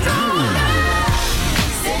be stronger.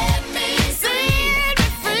 Set me free.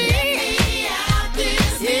 Let me out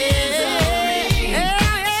this misery.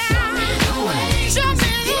 Show me the way. Show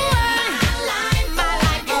me the way. My life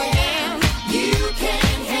again. You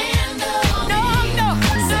can handle me. No.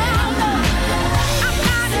 I'm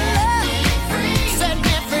out of love. Set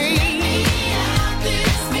me free.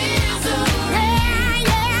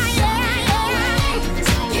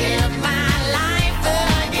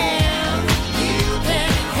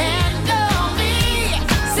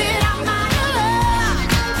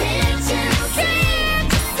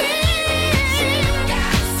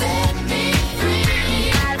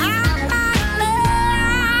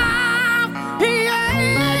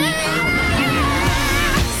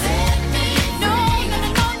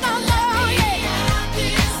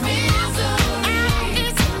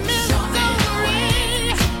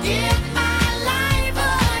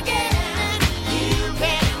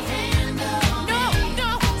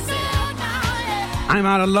 I'm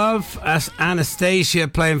Out of Love. That's Anastasia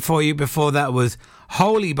playing for you. Before that was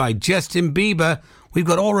Holy by Justin Bieber. We've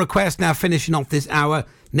got all requests now finishing off this hour.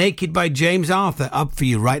 Naked by James Arthur up for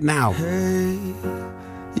you right now. Hey,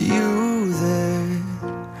 you there?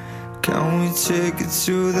 Can we take it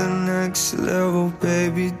to the next level,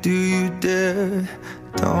 baby? Do you dare?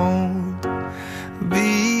 Don't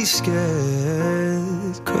be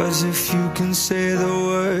scared, 'cause if you can say the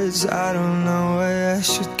words, I don't know why I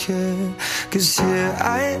should care. 'Cause here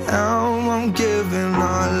I am, I'm giving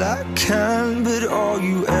all I can, but all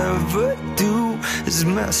you ever do is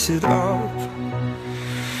mess it up.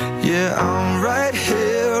 Yeah, I'm right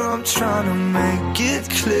here, I'm trying to make it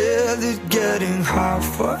clear that getting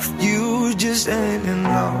half of you just ain't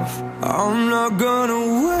enough. I'm not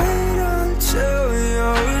gonna wait until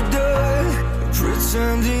you're done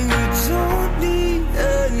pretending you don't need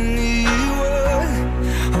anyone.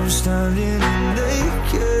 I'm standing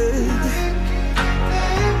naked,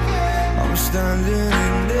 I'm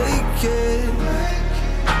standing naked.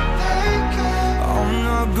 I'm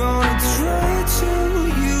not gonna try to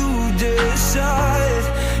decide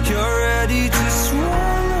you're ready to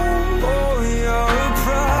swallow all your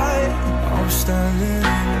pride. I'm standing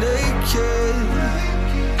naked,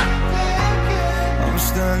 I'm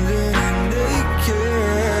standing naked.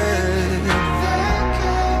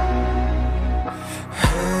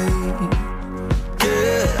 Hey,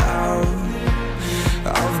 get out,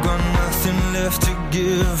 I've got nothing left to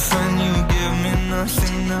give and you give me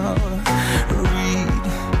nothing now. Read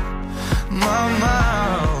my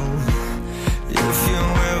mouth. If you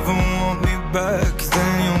ever want me back,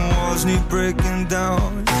 then your walls need breaking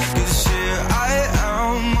down. 'Cause here I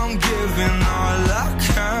am, I'm giving all I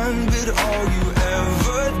can, but all you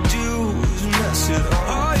ever do is mess it up.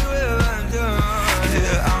 All you ever do.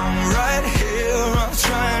 Yeah, I'm right here, I'm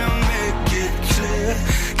trying to make it clear.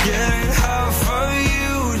 Getting half of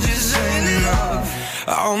you just ain't enough.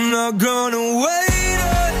 I'm not gonna wait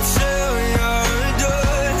until you're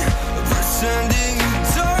done pretending you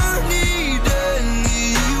don't need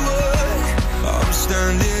anyone. I'm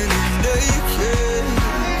standing naked,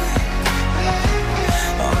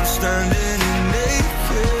 I'm standing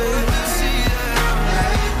naked.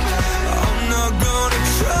 I'm not gonna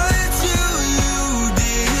try till you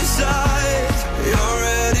decide you're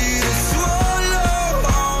ready to swallow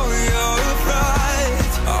all your pride.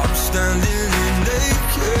 I'm standing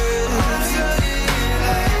naked,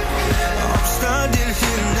 I'm standing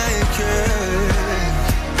here naked.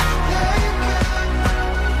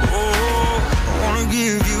 Oh, I wanna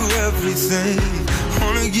give you everything,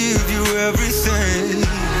 wanna give you everything.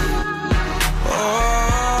 Oh,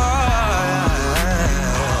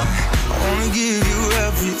 I wanna give you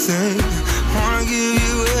everything, wanna give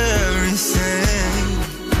you everything.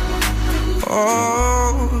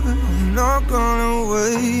 Oh, I'm not gonna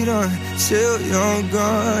wait until you're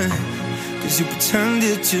gone, 'cause you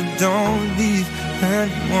pretended you don't need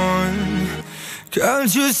anyone.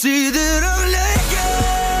 Can't you see that I'm naked?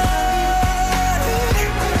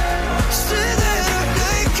 See that I'm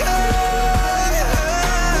naked.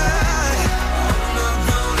 I'm not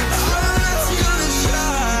gonna try.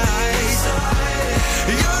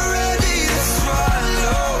 You're ready to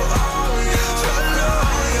swallow all your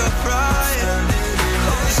pride.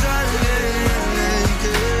 I'm standing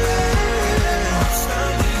naked. I'm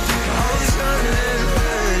standing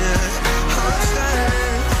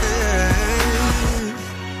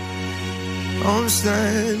I'm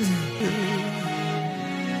standing.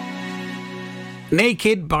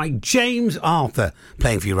 Naked by James Arthur,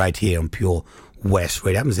 playing for you right here on Pure West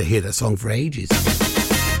Radio. I haven't heard that song for ages.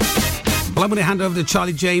 Well, I'm going to hand over to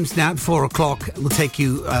Charlie James now at 4 o'clock. We'll take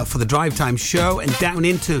you for the drive time show and down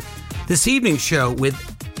into this evening's show with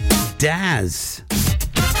Daz.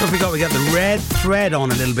 Don't forget, we got the Red Thread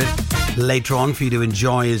on a little bit later on for you to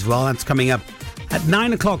enjoy as well. That's coming up at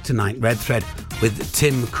 9 o'clock tonight, Red Thread with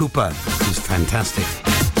Tim Cooper, who's fantastic.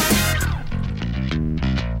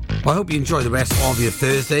 Well, I hope you enjoy the rest of your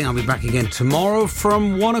Thursday. I'll be back again tomorrow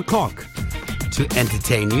from 1 o'clock to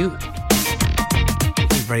entertain you.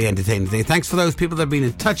 Very entertaining today. Thanks for those people that have been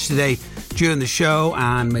in touch today during the show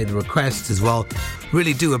and made the requests as well.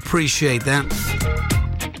 Really do appreciate that.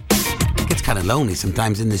 It gets kind of lonely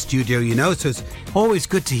sometimes in the studio, you know, so it's always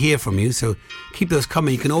good to hear from you. So keep those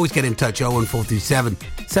coming. You can always get in touch, 01437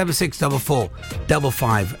 7644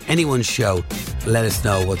 55. Anyone's show, let us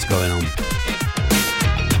know what's going on.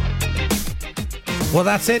 Well,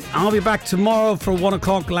 that's it. I'll be back tomorrow for 1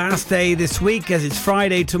 o'clock, last day this week, as it's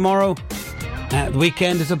Friday tomorrow. The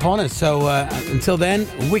weekend is upon us, so until then,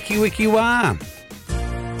 wiki wiki wah.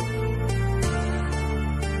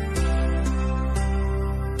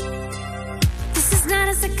 This is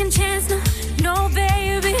a second chance, no,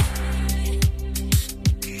 baby.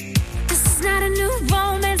 This is not a new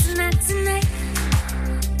romance, not tonight.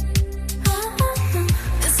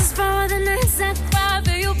 This is for the nights that cry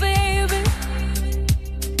for you, baby.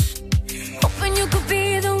 Hoping you could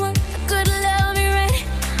be the one that could love me right.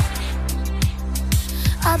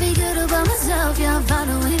 I'll be good about myself, yeah, I'll find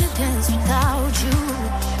a way to dance without you.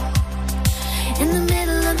 In the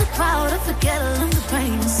middle of the crowd, I forget all of the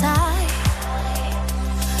pain inside.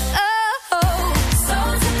 Oh, so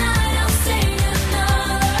tonight I'll sing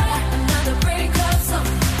another breakup song.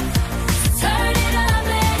 Turn it up,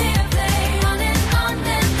 let it play on and on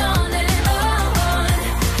and on and on.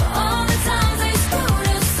 For all the times they screwed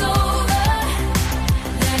us over,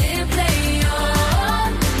 let it play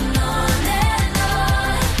on and on and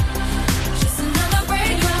on. Just another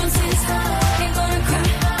breakup song. Ain't gonna cry.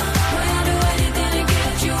 I'll do anything to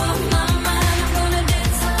get you off my mind. I'm gonna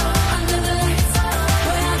dance under the lights.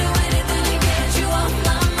 I'll do anything to get you off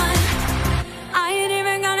my mind. I ain't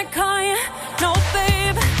even gonna call you, no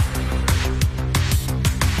babe.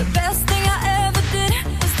 The best thing I ever did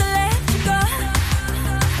was to let you go.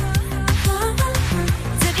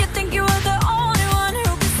 Did you think you were the only one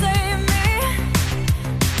who could save me?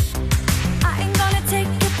 I ain't gonna take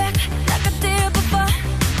it back like I did before.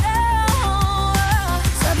 No.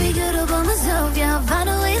 So I'll be good about myself, yeah, I'll find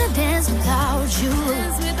a way to dance without you.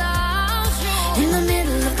 In the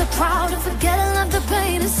middle of the crowd, I forget all of the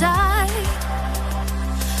pain inside.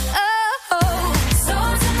 Oh, so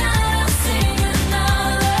tonight I'll sing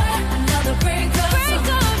another breakup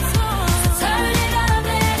song. So turn it up,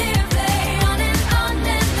 let it play on and on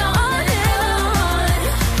and on and on.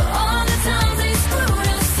 For all the times they screwed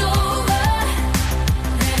us over,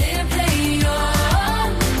 let it play on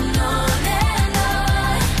and on and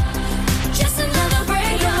on. Just another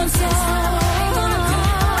breakup song. Ain't gonna cry.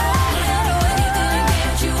 I'll do anything to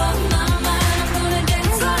get you off my mind. I'm gonna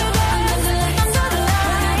dance under the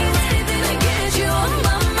lights. Anything to get you off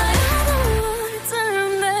my mind. I don't wanna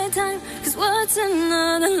turn back time, 'cause what's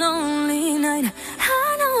another lonely night? I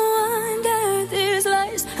don't wonder these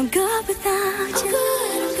lies. I'm good without you.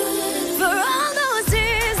 For all those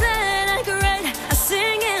tears that I cried, I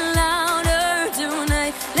sing it louder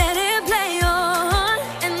tonight. Let it play on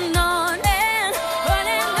and on and on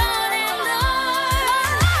and on and on.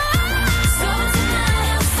 So tonight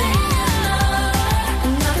I'll sing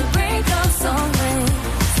another breakup song.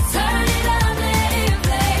 So turn it up, let it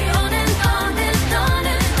play on and on and on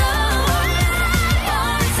and on.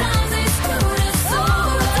 All the times they screwed us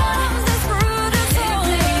over, let it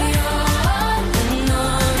play on and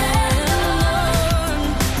on and on.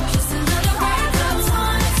 Just another breakup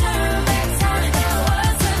song. Turn back time.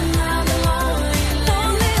 What's another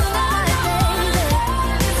lonely night, baby?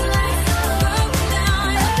 It's like broken down.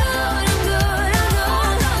 I'm good.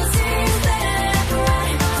 All those tears that I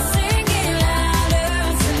cried, sing it louder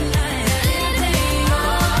tonight. Let it play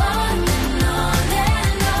on and on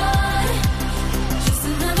and on. Just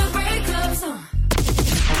another breakup song.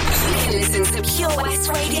 You can listen to Pure West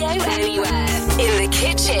Radio anywhere. In the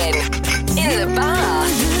kitchen, in the bar,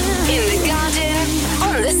 in the garden,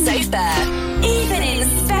 on the sofa, even in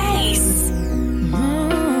space.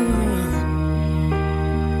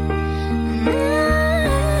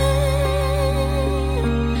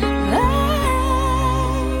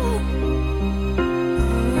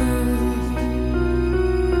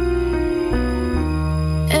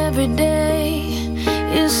 Every day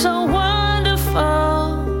is so wonderful,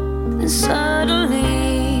 and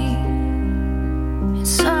suddenly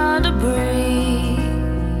it's hard to breathe.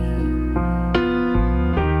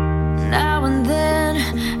 Now and then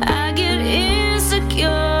I get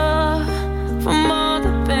insecure from all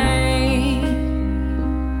the pain.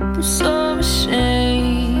 I'm so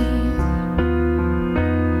ashamed.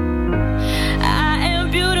 I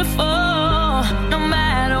am beautiful, no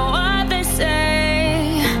matter what they say.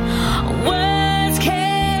 Words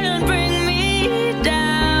can't bring me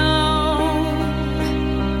down.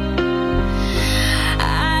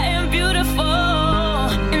 I am beautiful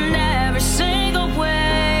in every single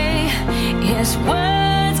way. Yes,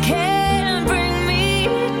 words can't bring me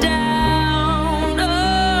down.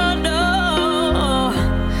 Oh no,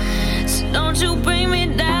 so don't you bring me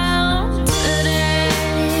down.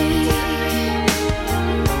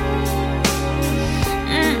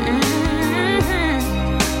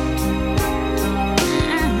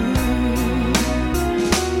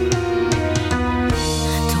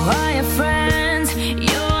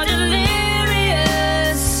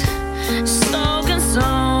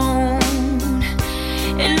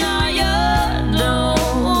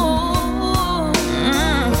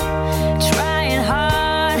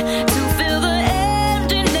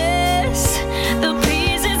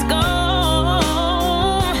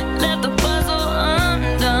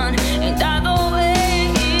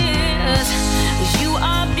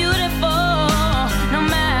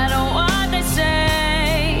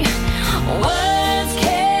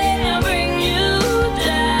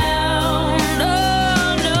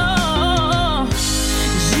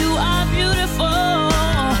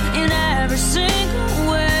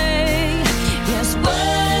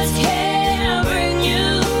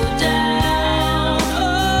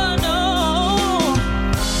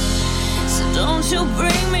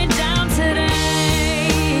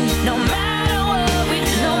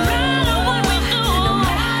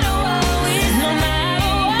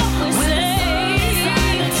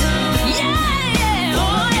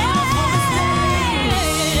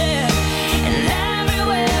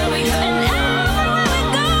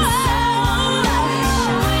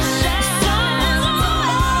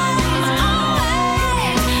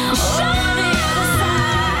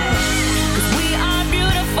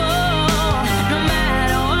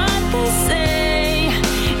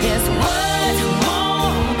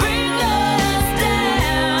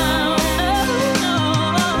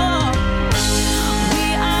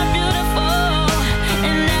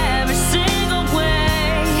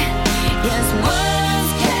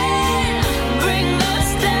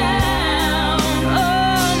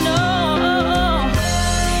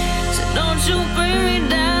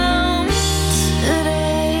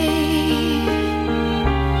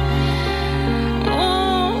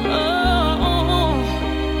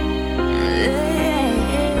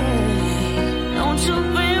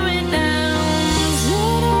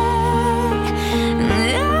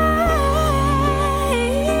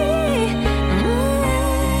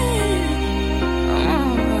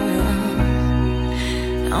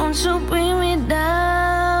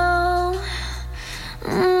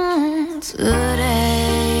 Pure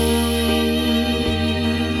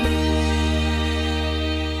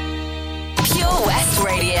West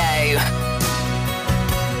Radio.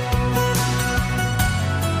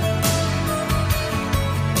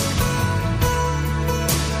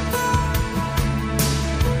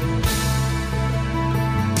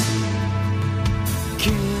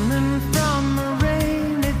 Came in from a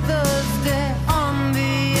rainy Thursday on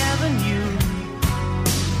the avenue.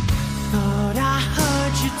 Thought I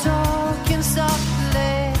heard you talking softly.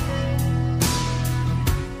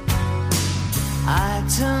 I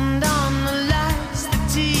turned on the lights, the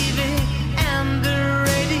TV, and the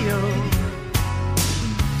radio.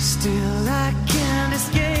 Still I can't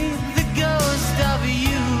escape the ghost of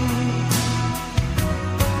you.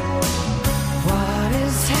 What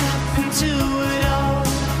has happened to it all?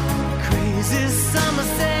 Crazy summer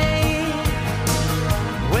say,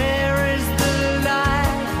 where is the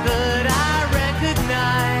light that I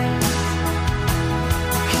recognize?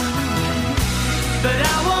 But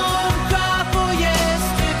I won't cry for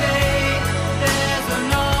yesterday. There's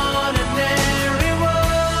an ordinary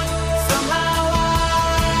world somehow I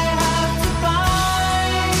have to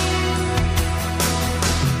find.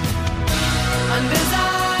 And as I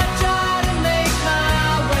try to make my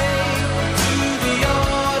way to the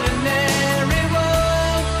ordinary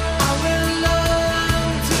world, I will learn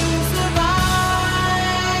to survive.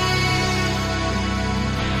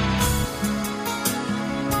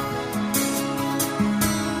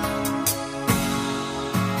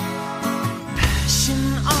 Passion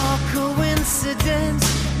or coincidence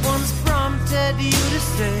once prompted you to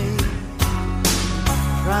say,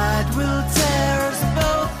 pride will tear us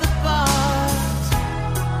both apart.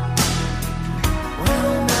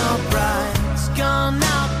 Well, now pride's gone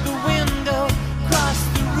out the window, crossed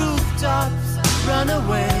the rooftops, run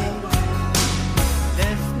away.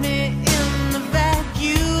 Left me in the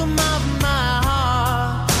vacuum of my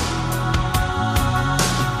heart.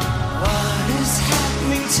 What is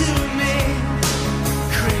happening to me?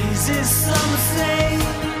 Crazy some say.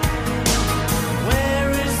 Where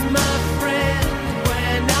is my friend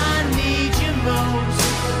when I need you most?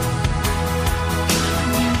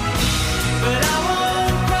 But I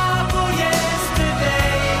won't cry for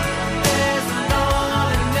yesterday. There's an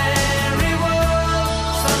ordinary world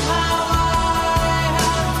somehow I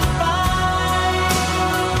have to find.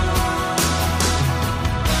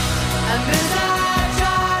 And as I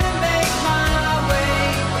try to make my way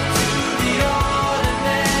to the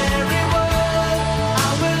ordinary world, I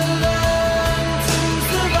will learn to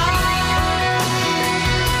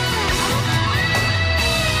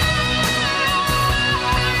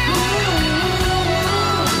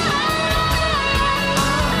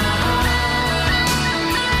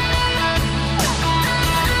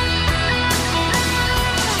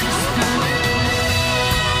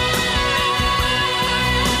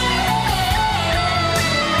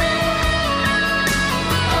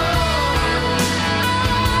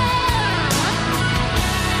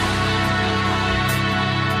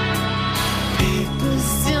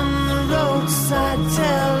Papers in the roadside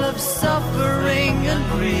tell of suffering and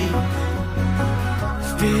grief.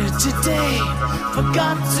 Fear today,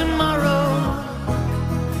 forgot tomorrow.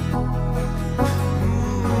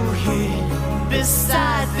 Ooh, here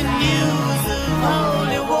beside the news of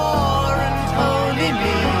holy war and holy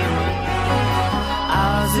me.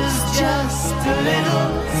 Ours is just a little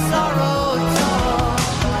sorrow talk.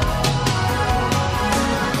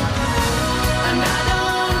 And I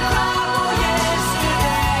don't cry for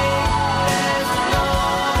yesterday. There's an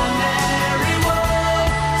ordinary world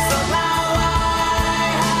somehow I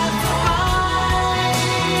have to find.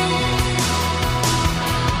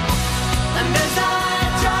 And as I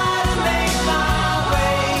try to make my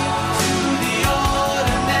way to the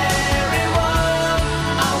ordinary world,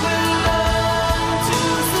 I will learn to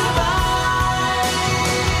survive.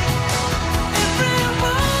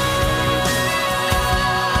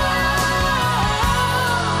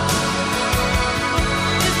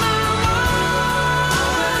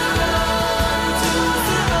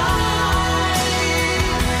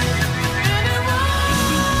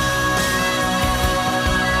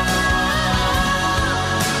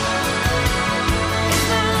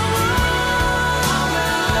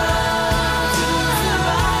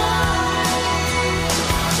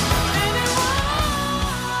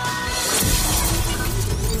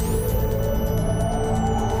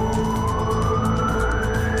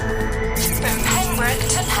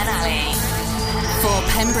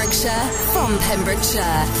 Pembrokeshire, from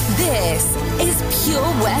Pembrokeshire, this is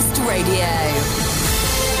Pure West Radio.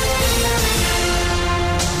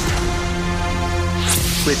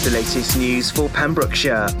 With the latest news for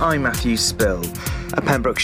Pembrokeshire, I'm Matthew Spill. A Pembrokeshire